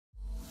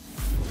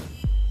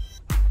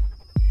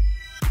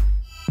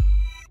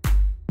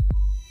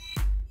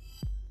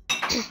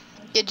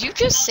Did you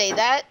just say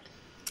that?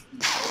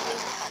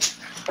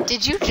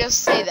 Did you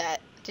just say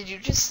that? Did you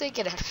just say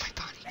get out of my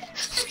body?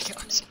 Oh my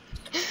gosh.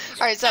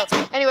 Alright, so,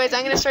 anyways,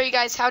 I'm going to show you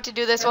guys how to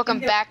do this. Welcome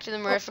back to the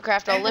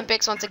MirifiCraft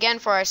Olympics once again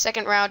for our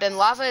second round. And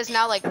Lava is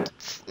now like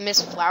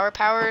Miss Flower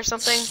Power or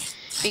something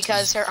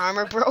because her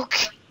armor broke.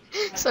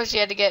 So she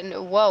had to get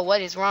new. Whoa,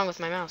 what is wrong with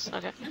my mouse?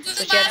 Okay.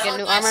 So she had to get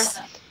new armor.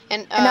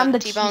 And I'm the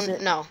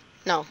T-Bone, no.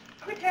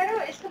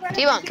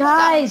 T-Bone,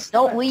 guys,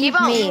 stop. don't leave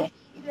T-Bone. me.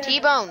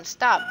 T-Bone,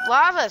 stop.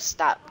 Lava,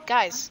 stop.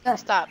 Guys,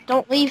 stop.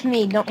 Don't leave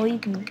me. Don't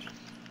leave me.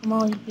 Come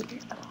on.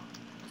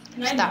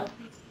 Stop.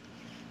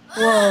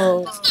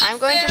 Whoa. I'm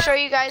going to show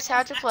you guys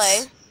how to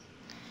play.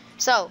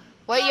 So,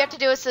 what you have to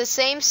do is the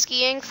same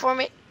skiing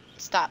formation.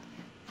 Stop.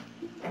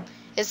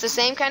 It's the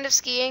same kind of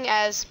skiing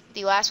as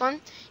the last one.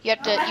 You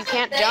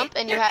can't jump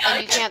and you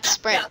can't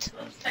sprint.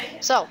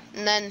 So,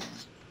 and then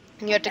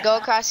you have to go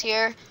across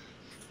here.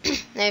 And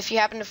if you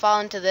happen to fall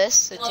into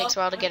this, it takes a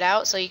while to get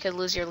out, so you could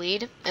lose your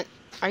lead. And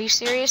are you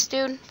serious,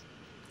 dude?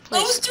 Please,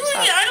 I was doing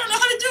stop. it. I don't know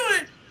how to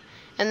do it.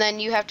 And then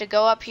you have to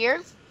go up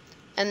here,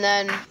 and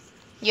then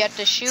you have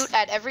to shoot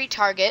at every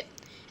target,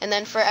 and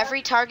then for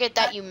every target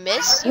that you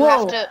miss, you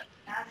have to...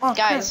 Oh,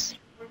 guys,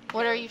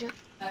 what are you doing?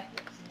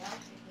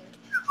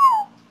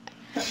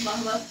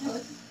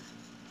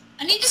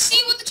 I need to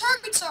see what the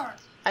targets are.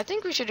 I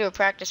think we should do a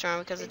practice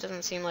round because it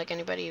doesn't seem like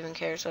anybody even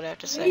cares what I have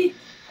to say.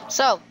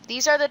 So,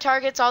 these are the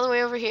targets all the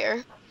way over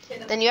here.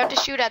 Then you have to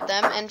shoot at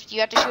them, and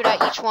you have to shoot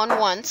at each one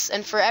once,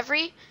 and for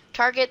every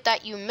target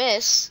that you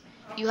miss,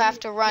 you have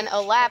to run a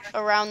lap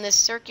around this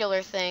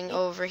circular thing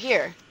over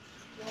here.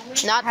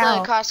 Not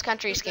the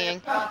cross-country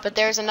skiing, but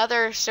there's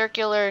another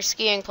circular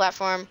skiing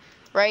platform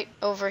right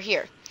over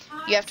here.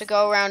 You have to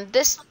go around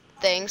this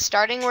thing,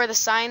 starting where the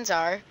signs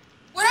are.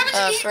 What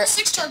happens if you hit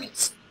 6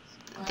 targets?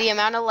 The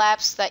amount of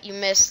laps that you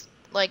miss,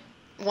 like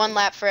 1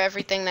 lap for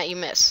everything that you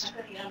miss.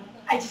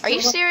 Are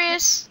you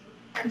serious?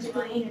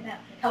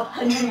 How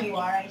hungry you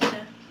are,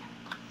 Aisha.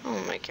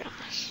 Oh my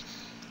gosh.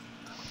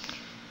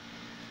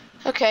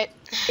 Okay.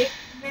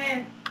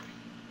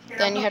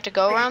 Then you have to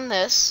go around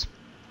this.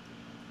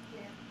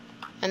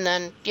 And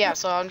then, yeah,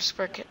 so I'm just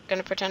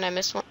gonna pretend I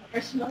missed one.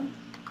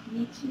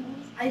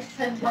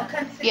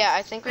 Yeah,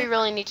 I think we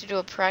really need to do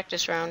a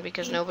practice round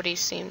because nobody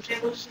seemed to.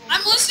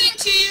 I'm listening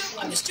to you.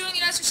 I'm just doing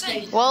it as you're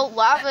saying. Well,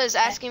 Lava is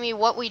asking me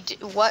what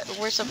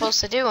we're supposed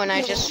to do, and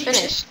I just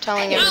finished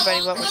telling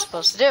everybody what we're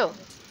supposed to do.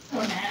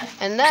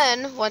 And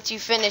then, once you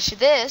finish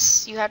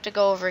this, you have to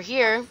go over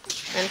here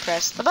and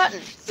press the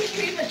button.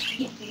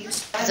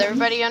 Does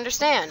everybody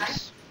understand?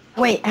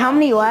 Wait, how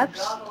many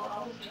laps?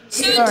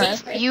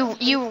 17.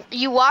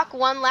 You walk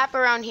 1 lap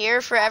around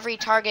here for every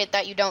target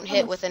that you don't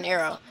hit with an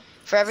arrow.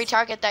 For every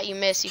target that you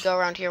miss, you go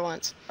around here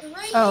once.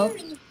 Oh.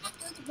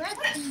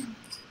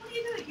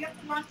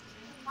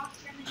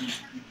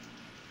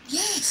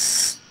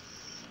 Yes.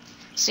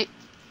 See.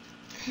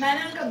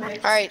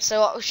 Alright,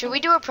 so should we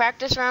do a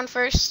practice round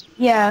first?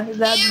 Yeah, that'd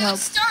Yeah, help.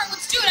 let's start.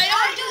 Let's do it. I know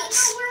how to do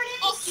this.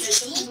 Oh, you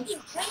just hold me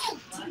around.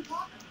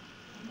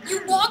 You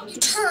walk, you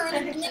turn,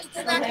 and then you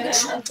go back and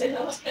shoot.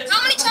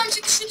 How many times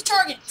you can shoot the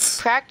targets?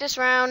 Practice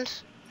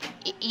round.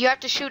 You have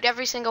to shoot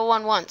every single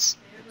one once.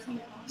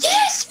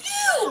 Yes,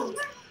 you!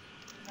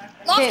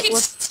 Lava Okay,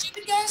 keeps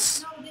stupid,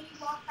 guys.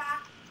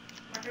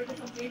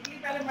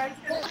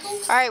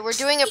 Alright, we're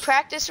doing a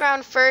practice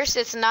round first.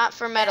 It's not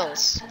for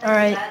medals.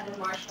 Alright.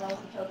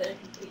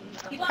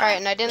 Alright,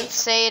 and I didn't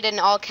say it in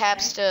all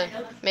caps to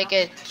make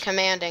it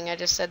commanding. I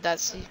just said that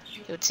so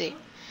you would see.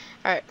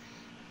 Alright.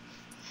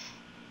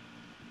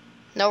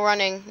 No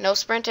running, no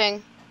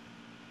sprinting.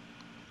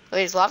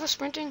 Wait, is Lava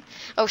sprinting?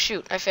 Oh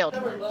shoot, I failed.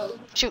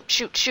 Shoot,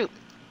 shoot, shoot.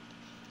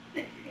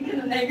 You're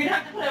gonna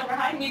have to put over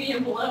high,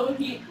 medium, low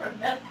heat for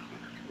best.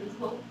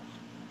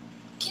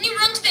 Can you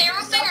run to the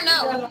arrow thing or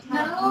no?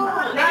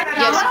 No.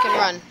 Yes, you can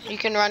run. You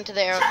can run to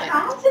the arrow thing.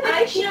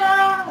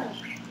 Aisha.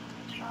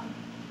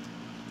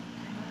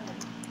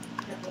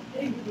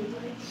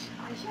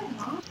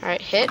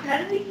 Alright, hit.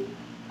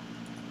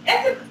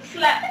 It's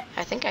flat.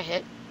 I think I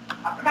hit.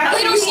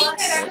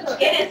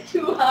 It is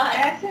too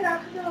high.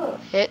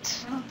 Hit.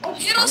 Hit all I'm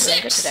doing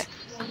good 6. today.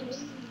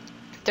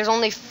 There's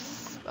only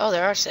oh,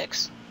 there are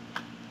 6.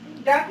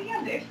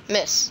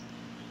 Miss.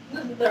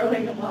 Just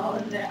throwing them all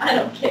in there. I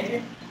don't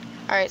care.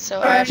 Alright,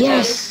 so I have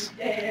Yes.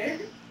 to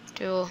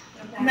do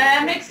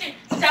Man, mix it.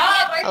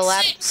 Stop. a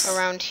lap 6.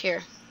 around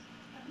here.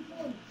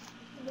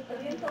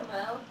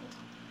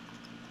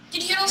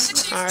 Did you hit all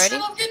 6? Alrighty.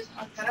 Good?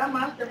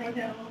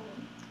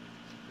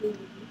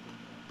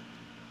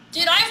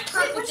 Dude, I have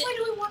purple. Which way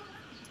do we want?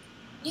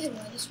 Either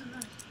way, this one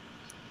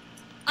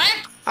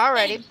right.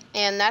 Alrighty,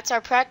 and that's our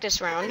practice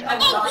round.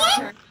 Oh,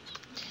 what?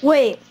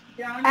 Wait,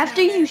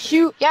 after you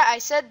shoot... Yeah, I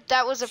said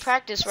that was a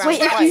practice round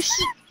Wait, if you twice.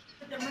 shoot...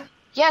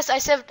 Yes, I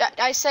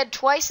said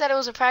twice that it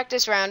was a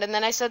practice round, and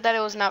then I said that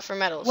it was not for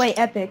medals. Wait,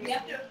 Epic.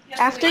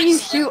 After you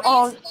shoot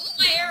all...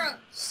 My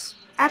arrows.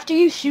 After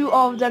you shoot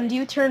all of them, do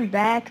you turn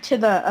back to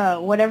the,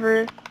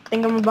 whatever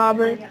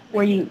thingamabobber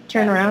where you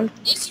turn around?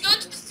 Yes, you go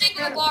to the thing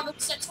where Bob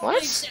said What?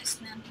 26,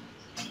 man.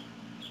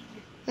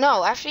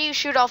 No, after you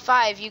shoot all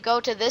 5, you go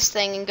to this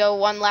thing and go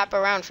 1 lap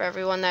around for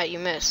every one that you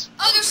miss.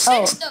 Oh, there's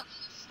 6 though.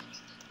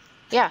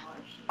 Yeah.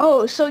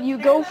 Oh, so you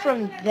go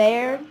from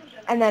there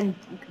and then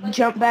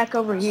jump back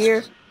over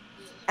here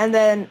and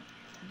then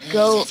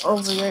go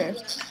over there,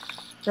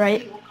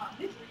 right?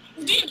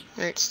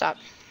 Alright, stop.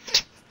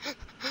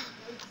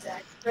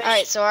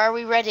 Alright, so are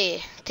we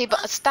ready?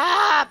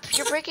 Stop!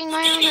 You're breaking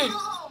my armor!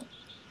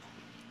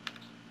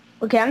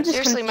 Okay, I'm just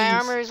Seriously, my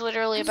confused. armor is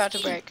literally about to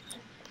break.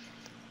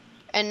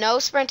 And no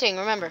sprinting,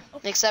 remember.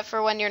 Except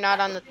for when you're not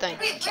on the thing.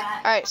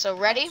 Alright, so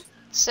ready?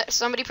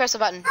 Somebody press a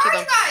button. Where are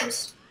T-Bone. you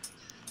guys?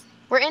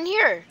 We're in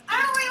here.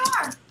 I don't know where you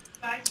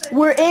are.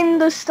 We're in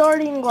the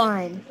starting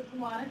line.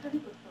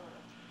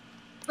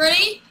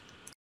 Ready?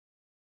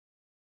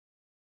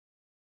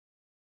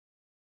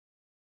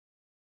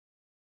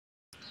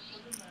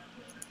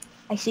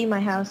 I see my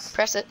house.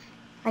 Press it.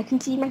 I can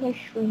see my house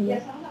from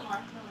here.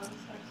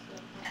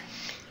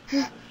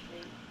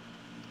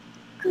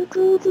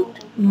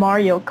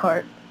 Mario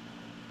Kart.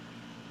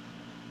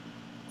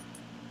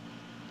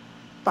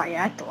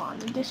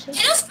 Biathlon edition.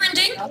 Hey, no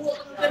sprinting.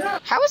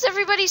 How is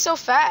everybody so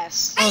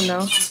fast? Oh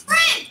no. You can't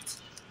sprint.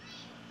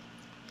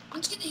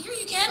 Once you get to here,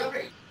 you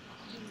can.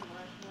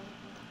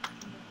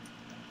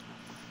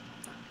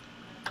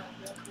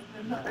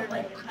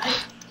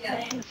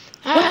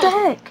 What the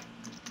heck?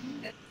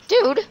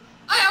 Dude.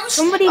 I was.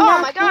 Somebody Oh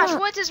knocked my me gosh, up.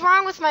 what is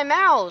wrong with my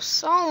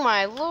mouse? Oh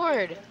my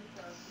lord.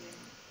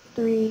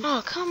 3,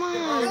 Oh, come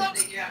on.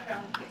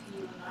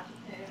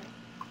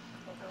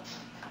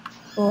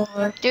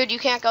 4. Dude, you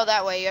can't go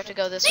that way. You have to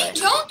go this way.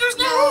 Don't. There's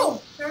no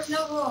rule. There's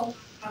no rule.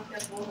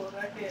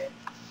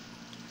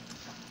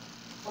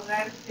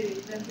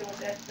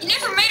 You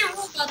never made a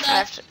rule about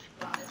I that.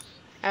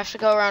 have to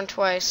go around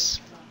twice.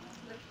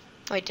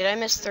 Wait, did I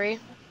miss 3?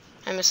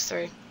 I missed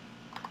 3.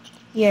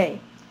 Yay.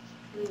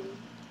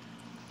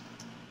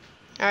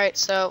 Alright,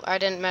 so I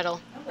didn't medal.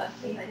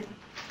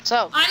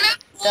 So, I'm at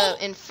gold,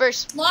 in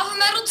first... lava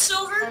medal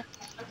silver,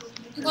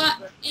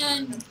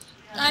 and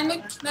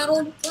diamond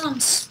medal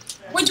bronze.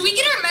 Wait, do we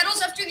get our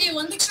medals after the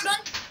Olympics are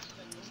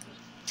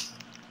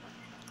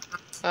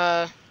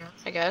done?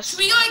 I guess. Should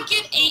we like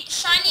get 8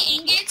 shiny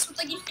ingots with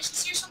like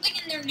efficiency or something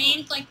and they're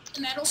named like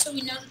the medals so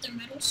we know that they're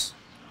medals?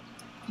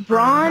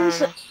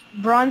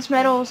 Bronze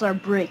medals are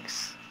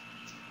bricks.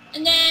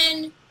 And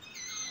then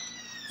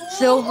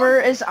Silver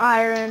is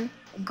iron.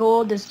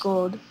 Gold is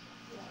gold.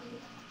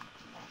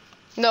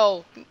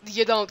 No,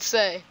 you don't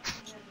say.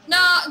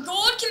 Nah,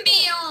 gold can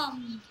be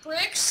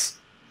bricks.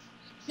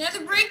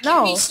 Nether brick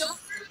can be No. silver,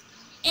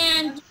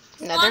 and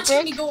Nether bronze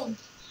can be brick? gold.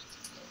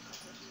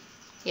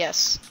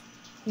 Yes.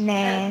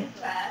 Nah.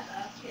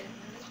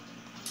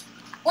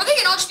 Or they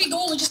can all just be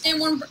gold and just name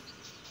one.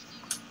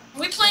 Are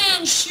we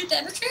playing shoot the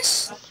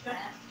Evertress?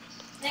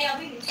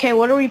 Okay,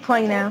 what are we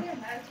playing now?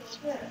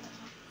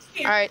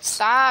 Alright,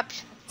 stop.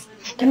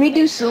 Can we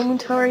do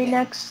Sumatori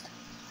next?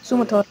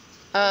 Sumatori.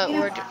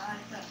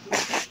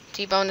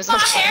 T-Bone is My on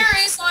fire.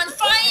 hair is on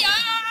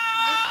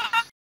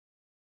fire!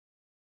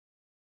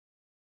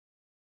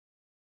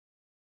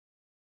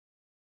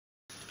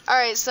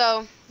 Alright,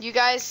 so you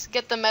guys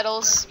get the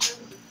medals.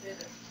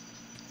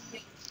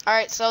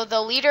 Alright, so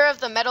the leader of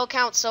the medal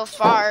count so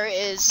far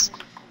is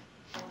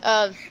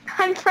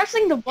I'm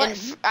pressing the button.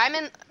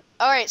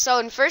 Alright, so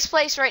in first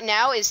place right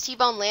now is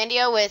T-Bone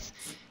Landia with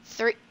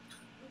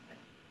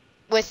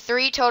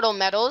 3 total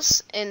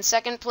medals. In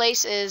second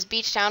place is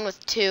Beach Town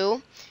with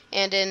 2,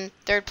 and in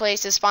third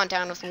place is Spawn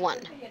Town with 1.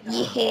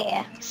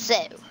 Yeah. So,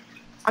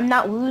 I'm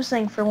not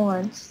losing for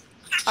once.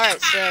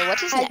 alright, so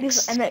what is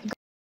next?